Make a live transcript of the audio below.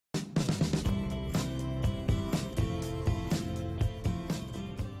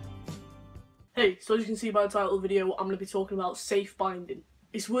Hey, so as you can see by the title of the video, I'm going to be talking about safe binding.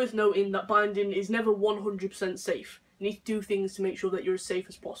 It's worth noting that binding is never 100% safe. You need to do things to make sure that you're as safe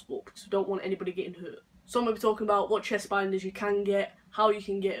as possible, because we don't want anybody getting hurt. So I'm going to be talking about what chest binders you can get, how you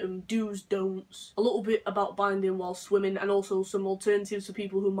can get them, do's, don'ts, a little bit about binding while swimming, and also some alternatives for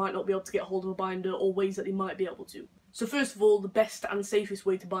people who might not be able to get hold of a binder, or ways that they might be able to. So first of all, the best and safest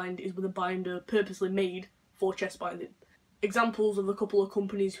way to bind is with a binder purposely made for chest binding. Examples of a couple of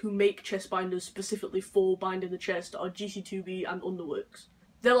companies who make chest binders specifically for binding the chest are GC2B and Underworks.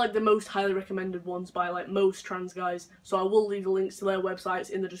 They're like the most highly recommended ones by like most trans guys, so I will leave the links to their websites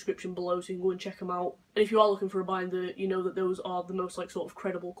in the description below so you can go and check them out. And if you are looking for a binder, you know that those are the most like sort of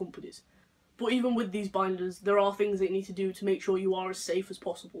credible companies. But even with these binders, there are things that you need to do to make sure you are as safe as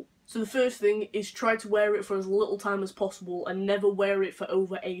possible. So the first thing is try to wear it for as little time as possible and never wear it for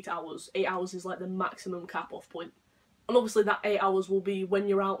over 8 hours. 8 hours is like the maximum cap-off point. And obviously that 8 hours will be when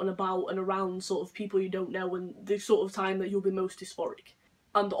you're out and about and around sort of people you don't know, and the sort of time that you'll be most dysphoric.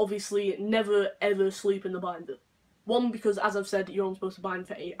 And obviously never ever sleep in the binder. One, because as I've said, you're only supposed to bind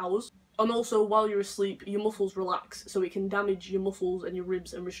for 8 hours. And also while you're asleep, your muscles relax, so it can damage your muscles and your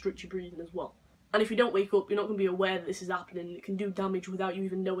ribs and restrict your breathing as well. And if you don't wake up, you're not going to be aware that this is happening. It can do damage without you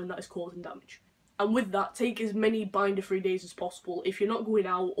even knowing that it's causing damage. And with that, take as many binder-free days as possible. If you're not going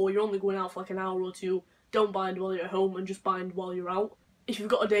out, or you're only going out for like an hour or two, don't bind while you're at home and just bind while you're out. If you've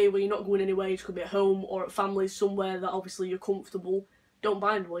got a day where you're not going anywhere, you could be at home or at families somewhere that obviously you're comfortable, don't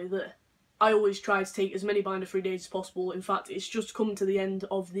bind while you're there. I always try to take as many binder-free days as possible. In fact, it's just come to the end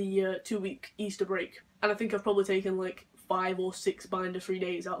of the 2-week Easter break, and I think I've probably taken like 5 or 6 binder-free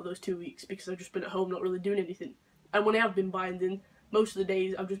days out of those 2 weeks because I've just been at home not really doing anything. And when I have been binding, most of the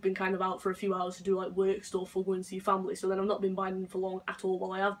days I've just been kind of out for a few hours to do like work stuff or go and see family, so then I've not been binding for long at all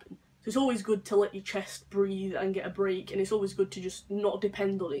while I have been. So it's always good to let your chest breathe and get a break, and it's always good to just not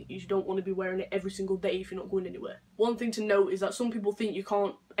depend on it. You don't want to be wearing it every single day if you're not going anywhere. One thing to note is that some people think you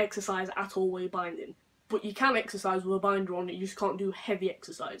can't exercise at all while you're binding, but you can exercise with a binder on, you just can't do heavy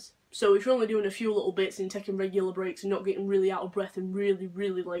exercise. So if you're only doing a few little bits and taking regular breaks and not getting really out of breath and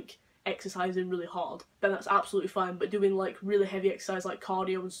really like exercising really hard, then that's absolutely fine. But doing like really heavy exercise like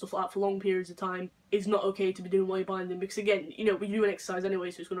cardio and stuff like that for long periods of time is not okay to be doing while you're binding, because again, you know, you're doing exercise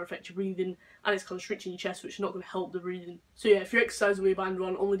anyway, so it's going to affect your breathing and it's constricting your chest, which is not going to help the breathing. So yeah, if you're exercising with your binder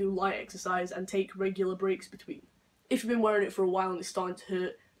on, only do light exercise and take regular breaks between. If you've been wearing it for a while and it's starting to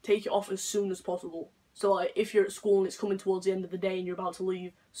hurt, take it off as soon as possible. So like if you're at school and it's coming towards the end of the day and you're about to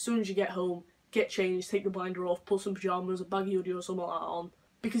leave, as soon as you get home, get changed, take the binder off, put some pyjamas, a baggy hoodie or something like that on.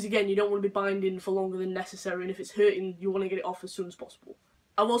 Because again, you don't want to be binding for longer than necessary, and if it's hurting, you want to get it off as soon as possible.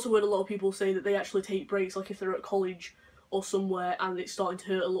 I've also heard a lot of people say that they actually take breaks, like if they're at college or somewhere and it's starting to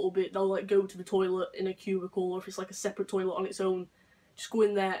hurt a little bit, they'll like go to the toilet in a cubicle, or if it's like a separate toilet on its own, just go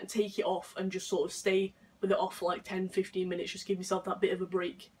in there and take it off and just sort of stay with it off for like 10-15 minutes, just give yourself that bit of a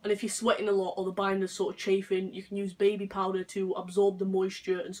break. And if you're sweating a lot or the binder's sort of chafing, you can use baby powder to absorb the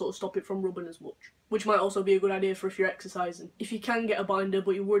moisture and sort of stop it from rubbing as much, which might also be a good idea for if you're exercising. If you can get a binder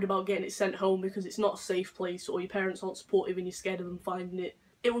but you're worried about getting it sent home because it's not a safe place or your parents aren't supportive and you're scared of them finding it,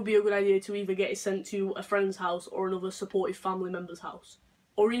 it would be a good idea to either get it sent to a friend's house or another supportive family member's house.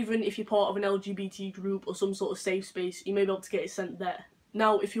 Or even if you're part of an LGBT group or some sort of safe space, you may be able to get it sent there.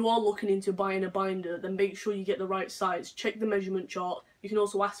 Now, if you are looking into buying a binder, then make sure you get the right size. Check the measurement chart. You can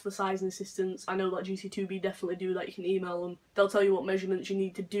also ask for sizing assistance. I know that GC2B definitely do that. You can email them. They'll tell you what measurements you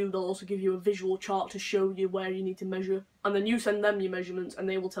need to do. They'll also give you a visual chart to show you where you need to measure. And then you send them your measurements and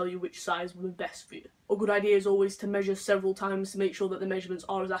they will tell you which size will be best for you. A good idea is always to measure several times to make sure that the measurements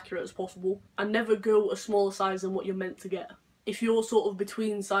are as accurate as possible. And never go a smaller size than what you're meant to get. If you're sort of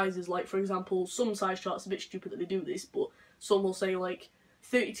between sizes, like for example, some size charts are a bit stupid that they do this, but some will say like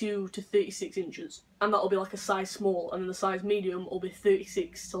 32 to 36 inches, and that'll be like a size small, and then the size medium will be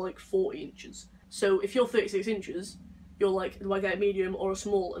 36 to like 40 inches. So if you're 36 inches, you're like, do I get a medium or a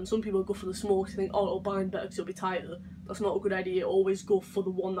small? And some people go for the small because they think, oh, it'll bind better because it'll be tighter. That's not a good idea. Always go for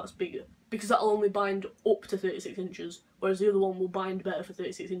the one that's bigger, because that'll only bind up to 36 inches, whereas the other one will bind better for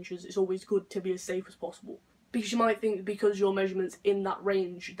 36 inches. It's always good to be as safe as possible. Because you might think because your measurement's in that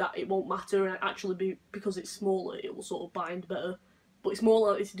range that it won't matter, and actually because it's smaller, it will sort of bind better. But it's more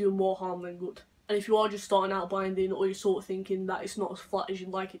likely to do more harm than good. And if you are just starting out binding, or you're sort of thinking that it's not as flat as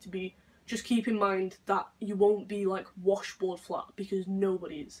you'd like it to be, just keep in mind that you won't be like washboard flat, because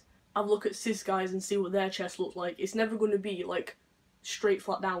nobody is. I've looked at cis guys and see what their chest looks like. It's never going to be like straight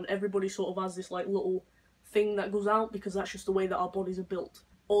flat down. Everybody sort of has this like little thing that goes out, because that's just the way that our bodies are built.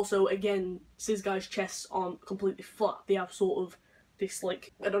 Also, again, cis guys' chests aren't completely flat. They have sort of this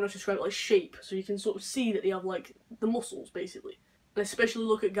like, I don't know how to describe it, like shape, so you can sort of see that they have like the muscles basically. And especially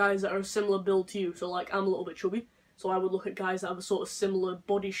look at guys that are a similar build to you. So like, I'm a little bit chubby, so I would look at guys that have a sort of similar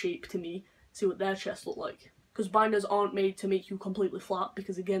body shape to me, see what their chests look like. Because binders aren't made to make you completely flat,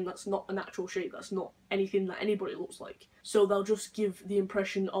 because again, that's not a natural shape, that's not anything that anybody looks like. So they'll just give the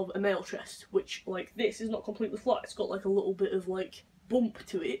impression of a male chest, which, like, this is not completely flat, it's got like a little bit of like bump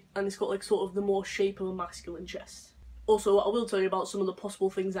to it, and it's got like sort of the more shape of a masculine chest. Also, I will tell you about some of the possible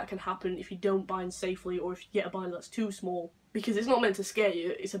things that can happen if you don't bind safely, or if you get a binder that's too small, because it's not meant to scare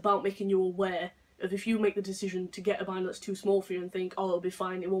you, it's about making you aware of if you make the decision to get a binder that's too small for you and think, oh, it'll be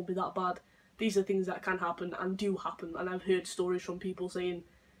fine, it won't be that bad. These are things that can happen and do happen, and I've heard stories from people saying,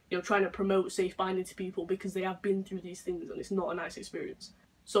 you know, trying to promote safe binding to people because they have been through these things and it's not a nice experience.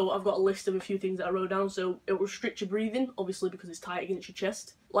 So I've got a list of a few things that I wrote down. So it will restrict your breathing, obviously because it's tight against your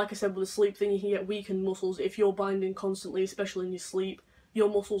chest. Like I said, with the sleep thing, you can get weakened muscles. If you're binding constantly, especially in your sleep, your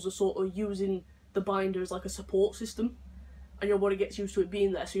muscles are sort of using the binder as like a support system, and your body gets used to it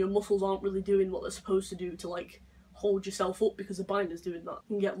being there, so your muscles aren't really doing what they're supposed to do to like hold yourself up, because the binder's doing that.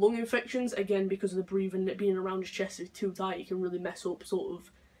 You can get lung infections, again because of the breathing, it being around your chest is too tight, you can really mess up sort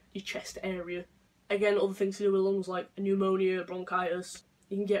of your chest area. Again, other things to do with lungs like pneumonia, bronchitis.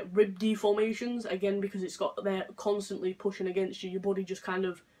 You can get rib deformations, again because it's got they're constantly pushing against you, your body just kind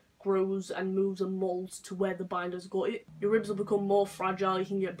of grows and moves and molds to where the binder's got it. Your ribs will become more fragile, you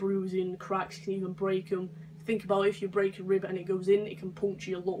can get bruising, cracks, you can even break them. Think about if you break a rib and it goes in, it can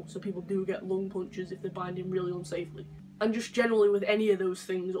puncture your lung, so people do get lung punctures if they're binding really unsafely. And just generally with any of those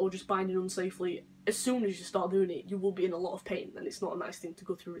things, or just binding unsafely, as soon as you start doing it, you will be in a lot of pain, and it's not a nice thing to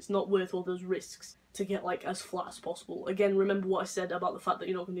go through. It's not worth all those risks to get like as flat as possible. Again, remember what I said about the fact that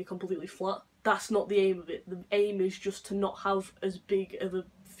you're not going to be completely flat. That's not the aim of it. The aim is just to not have as big of a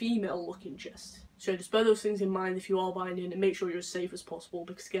female looking chest. So just bear those things in mind if you are binding, and make sure you're as safe as possible,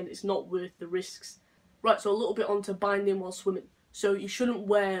 because again, it's not worth the risks. Right, so a little bit onto binding while swimming. So you shouldn't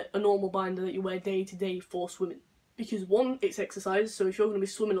wear a normal binder that you wear day to day for swimming. Because one, it's exercise, so if you're going to be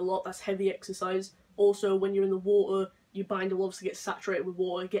swimming a lot, that's heavy exercise. Also, when you're in the water, your binder will obviously get saturated with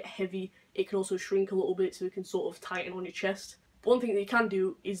water, get heavy. It can also shrink a little bit, so it can sort of tighten on your chest. But one thing that you can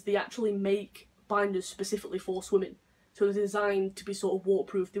do is they actually make binders specifically for swimming. So they're designed to be sort of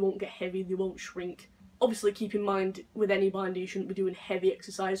waterproof, they won't get heavy, they won't shrink. Obviously, keep in mind, with any binder, you shouldn't be doing heavy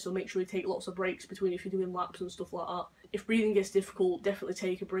exercise, so make sure you take lots of breaks between if you're doing laps and stuff like that. If breathing gets difficult, definitely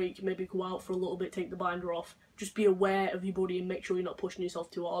take a break, maybe go out for a little bit, take the binder off. Just be aware of your body and make sure you're not pushing yourself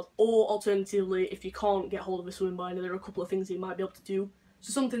too hard. Or alternatively, if you can't get hold of a swimming binder, there are a couple of things that you might be able to do.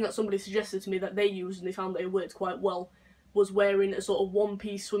 So something that somebody suggested to me that they used and they found that it worked quite well was wearing a sort of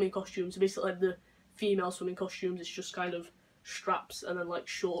one-piece swimming costume. So basically like the female swimming costumes, it's just kind of straps and then like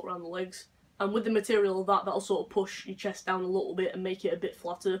short around the legs. And with the material of that, that'll sort of push your chest down a little bit and make it a bit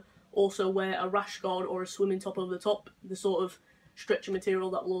flatter. Also wear a rash guard or a swimming top over the top, the sort of stretchy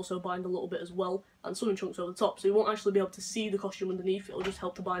material that will also bind a little bit as well, and swimming trunks over the top, so you won't actually be able to see the costume underneath, it'll just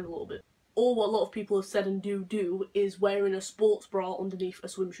help to bind a little bit. Or what a lot of people have said and do is wearing a sports bra underneath a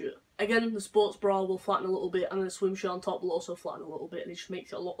swim shirt. Again, the sports bra will flatten a little bit, and the swim shirt on top will also flatten a little bit, and it just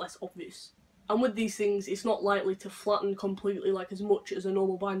makes it a lot less obvious. And with these things, it's not likely to flatten completely like as much as a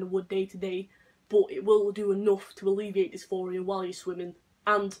normal binder would day to day, but it will do enough to alleviate dysphoria while you're swimming,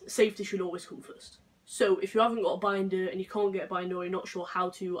 and safety should always come first. So if you haven't got a binder and you can't get a binder or you're not sure how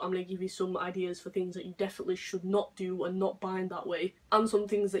to, I'm going to give you some ideas for things that you definitely should not do and not bind that way, and some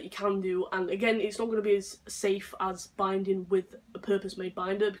things that you can do. And again, it's not going to be as safe as binding with a purpose-made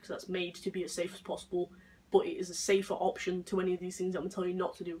binder, because that's made to be as safe as possible, but it is a safer option to any of these things I'm going to tell you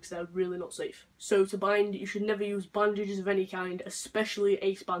not to do, because they're really not safe. So to bind, you should never use bandages of any kind, especially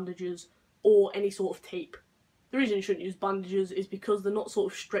ace bandages or any sort of tape. The reason you shouldn't use bandages is because they're not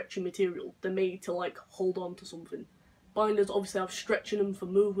sort of stretchy material, they're made to like hold on to something. Binders obviously have stretch in them for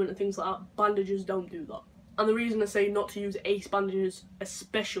movement and things like that, bandages don't do that. And the reason I say not to use ace bandages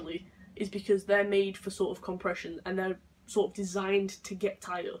especially is because they're made for sort of compression and they're sort of designed to get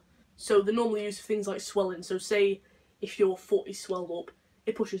tighter. So they're normally used for things like swelling, so say if your foot is swelled up,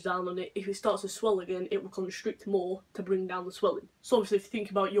 it pushes down on it. If it starts to swell again, it will constrict more to bring down the swelling. So obviously if you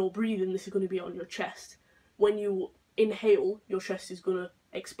think about your breathing, this is going to be on your chest. When you inhale, your chest is going to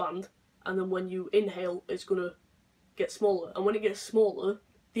expand, and then when you inhale, it's going to get smaller. And when it gets smaller,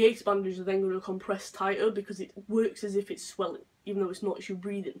 the ace bandages are then going to compress tighter because it works as if it's swelling, even though it's not, it's you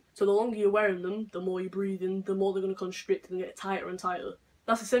breathing. So the longer you're wearing them, the more you're breathing, the more they're going to constrict and get tighter and tighter.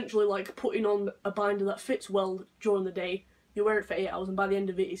 That's essentially like putting on a binder that fits well during the day. You wear it for 8 hours, and by the end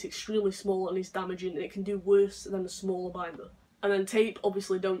of it, it's extremely small and it's damaging, and it can do worse than a smaller binder. And then tape,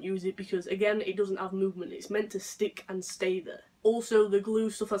 obviously don't use it because, again, it doesn't have movement. It's meant to stick and stay there. Also, the glue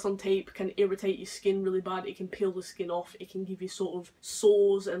stuff that's on tape can irritate your skin really bad, it can peel the skin off, it can give you sort of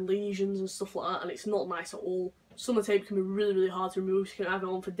sores and lesions and stuff like that, and it's not nice at all. Some of the tape can be really, really hard to remove, so you can have it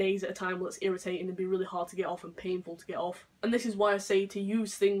on for days at a time, where it's irritating and be really hard to get off and painful to get off. And this is why I say to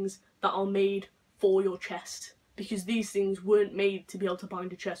use things that are made for your chest, because these things weren't made to be able to bind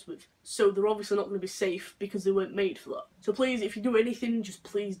your chest with. So they're obviously not going to be safe because they weren't made for that. So please, if you do anything, just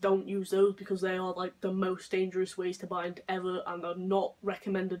please don't use those, because they are like the most dangerous ways to bind ever and are not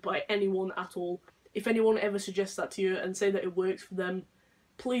recommended by anyone at all. If anyone ever suggests that to you and say that it works for them,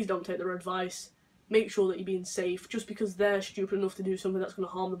 please don't take their advice. Make sure that you're being safe. Just because they're stupid enough to do something that's going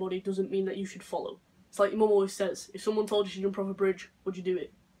to harm the body doesn't mean that you should follow. It's like your mum always says, if someone told you to jump off a bridge, would you do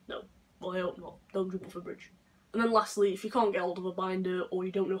it? No. Well, I hope not. Don't jump off a bridge. And then lastly, if you can't get hold of a binder or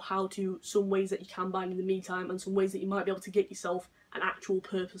you don't know how to, some ways that you can bind in the meantime and some ways that you might be able to get yourself an actual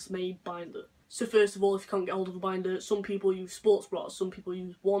purpose-made binder. So first of all, if you can't get hold of a binder, some people use sports bras, some people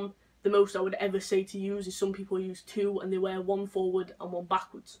use one. The most I would ever say to use is some people use two and they wear one forward and one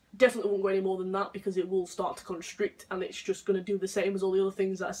backwards. Definitely won't go any more than that because it will start to constrict and it's just going to do the same as all the other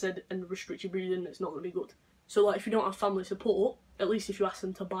things that I said and restrict your breathing. It's not going to be good. So like if you don't have family support, at least if you ask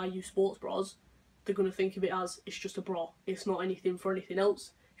them to buy you sports bras, they're going to think of it as it's just a bra. It's not anything for anything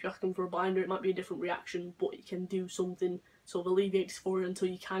else. If you ask them for a binder, it might be a different reaction, but it can do something sort of alleviate dysphoria until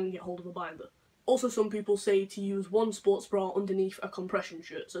you can get hold of a binder. Also, some people say to use one sports bra underneath a compression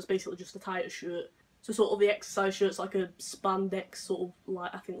shirt, so it's basically just a tighter shirt. So sort of the exercise shirt's like a spandex, sort of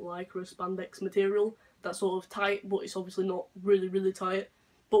like, I think lycra spandex material, that's sort of tight, but it's obviously not really, really tight,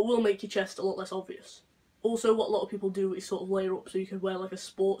 but will make your chest a lot less obvious. Also, what a lot of people do is sort of layer up, so you could wear like a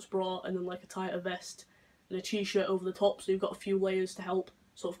sports bra and then like a tighter vest and a t-shirt over the top, so you've got a few layers to help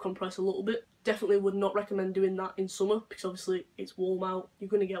sort of compress a little bit. Definitely would not recommend doing that in summer because obviously it's warm out, you're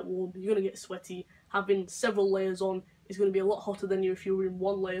going to get warm, you're going to get sweaty. Having several layers on is going to be a lot hotter than you if you were in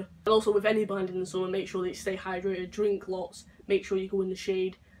one layer. And also with any binding in the summer, make sure that you stay hydrated, drink lots, make sure you go in the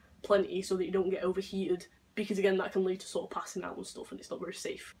shade plenty so that you don't get overheated, because again that can lead to sort of passing out and stuff and it's not very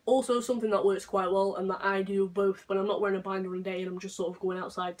safe. Also something that works quite well and that I do both when I'm not wearing a binder on a day and I'm just sort of going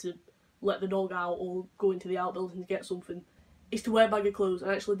outside to let the dog out or go into the outbuilding to get something, is to wear baggy clothes.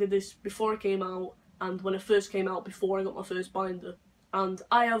 I actually did this before I came out and when I first came out before I got my first binder. And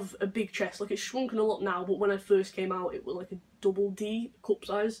I have a big chest, like it's shrunken a lot now, but when I first came out it was like a double D cup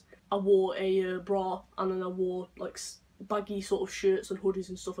size. I wore a bra and then I wore like baggy sort of shirts and hoodies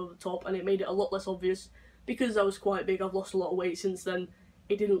and stuff over the top, and it made it a lot less obvious. Because I was quite big, I've lost a lot of weight since then,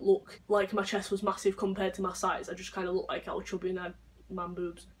 it didn't look like my chest was massive compared to my size. I just kind of looked like I was chubby and I had man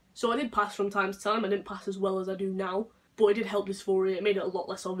boobs. So I did pass from time to time, I didn't pass as well as I do now, but it did help dysphoria, it made it a lot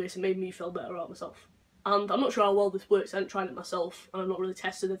less obvious, it made me feel better about myself. And I'm not sure how well this works, I haven't tried it myself, and I've not really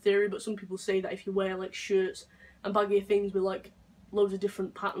tested the theory, but some people say that if you wear like shirts and baggy things with like loads of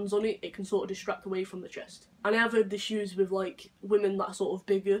different patterns on it, it can sort of distract away from the chest. And I have heard this used with like women that are sort of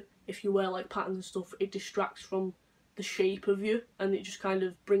bigger. If you wear like patterns and stuff, it distracts from the shape of you and it just kind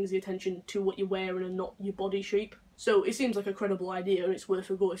of brings the attention to what you're wearing and not your body shape. So it seems like a credible idea and it's worth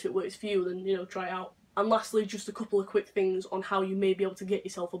a go. If it works for you, then you know, try it out. And lastly, just a couple of quick things on how you may be able to get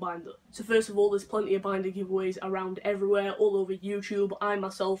yourself a binder. So first of all, there's plenty of binder giveaways around everywhere, all over YouTube. I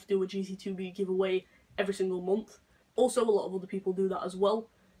myself do a GC2B giveaway every single month. Also, a lot of other people do that as well.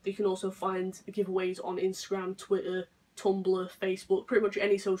 You can also find giveaways on Instagram, Twitter, Tumblr, Facebook, pretty much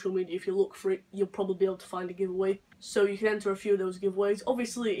any social media. If you look for it, you'll probably be able to find a giveaway. So you can enter a few of those giveaways.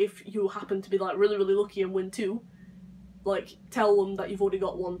 Obviously, if you happen to be like really, really lucky and win two, like tell them that you've already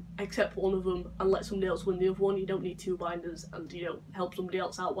got one, accept one of them, and let somebody else win the other one. You don't need two binders, and you know, help somebody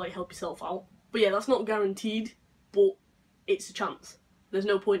else out while you help yourself out. But yeah, that's not guaranteed, but it's a chance. There's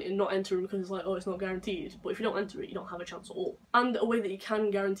no point in not entering because it's like, oh, it's not guaranteed. But if you don't enter it, you don't have a chance at all. And a way that you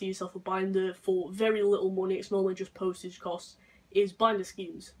can guarantee yourself a binder for very little money, it's normally just postage costs, is binder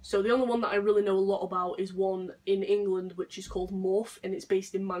schemes. So the only one that I really know a lot about is one in England which is called Morph, and it's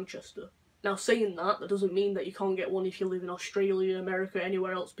based in Manchester. Now saying that doesn't mean that you can't get one if you live in Australia, America,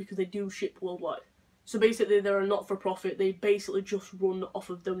 anywhere else, because they do ship worldwide. So basically they're a not-for-profit, they basically just run off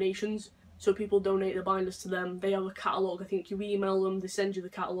of donations. So people donate the binders to them, they have a catalogue, I think you email them, they send you the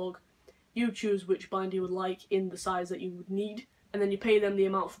catalogue, you choose which binder you would like in the size that you would need, and then you pay them the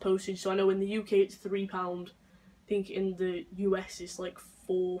amount of postage. So I know in the UK it's £3, I think in the US it's like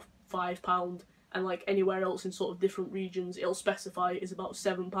 £4-5, and like anywhere else in sort of different regions it'll specify is about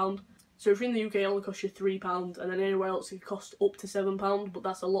 £7. So if you're in the UK it only costs you £3, and then anywhere else it costs up to £7, but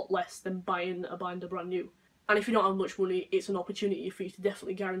that's a lot less than buying a binder brand new. And if you don't have much money, it's an opportunity for you to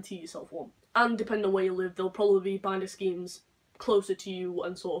definitely guarantee yourself one. And depending on where you live, there'll probably be binder schemes closer to you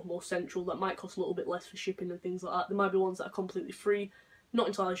and sort of more central that might cost a little bit less for shipping and things like that. There might be ones that are completely free. Not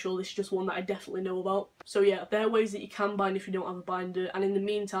entirely sure, this is just one that I definitely know about. So yeah, there are ways that you can bind if you don't have a binder, and in the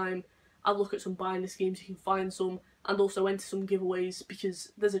meantime, I'll look at some binder schemes, you can find some, and also enter some giveaways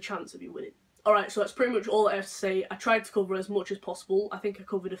because there's a chance of you winning. Alright, so that's pretty much all I have to say. I tried to cover as much as possible. I think I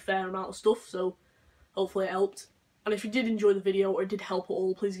covered a fair amount of stuff, so hopefully it helped. And if you did enjoy the video or it did help at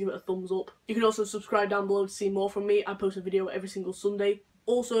all, please give it a thumbs up. You can also subscribe down below to see more from me. I post a video every single Sunday.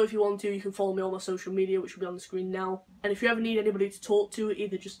 Also, if you want to, you can follow me on my social media, which will be on the screen now. And if you ever need anybody to talk to,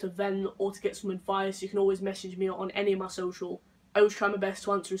 either just to vent or to get some advice, you can always message me on any of my social. I always try my best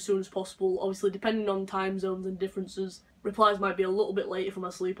to answer as soon as possible. Obviously, depending on time zones and differences, replies might be a little bit late if I'm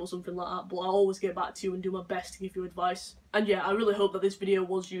asleep or something like that, but I'll always get back to you and do my best to give you advice. And yeah, I really hope that this video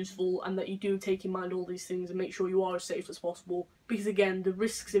was useful and that you do take in mind all these things and make sure you are as safe as possible. Because again, the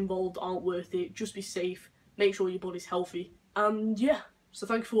risks involved aren't worth it. Just be safe, make sure your body's healthy. And yeah, so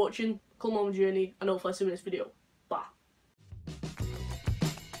thank you for watching, come on the journey, and hopefully I'll see you in this video.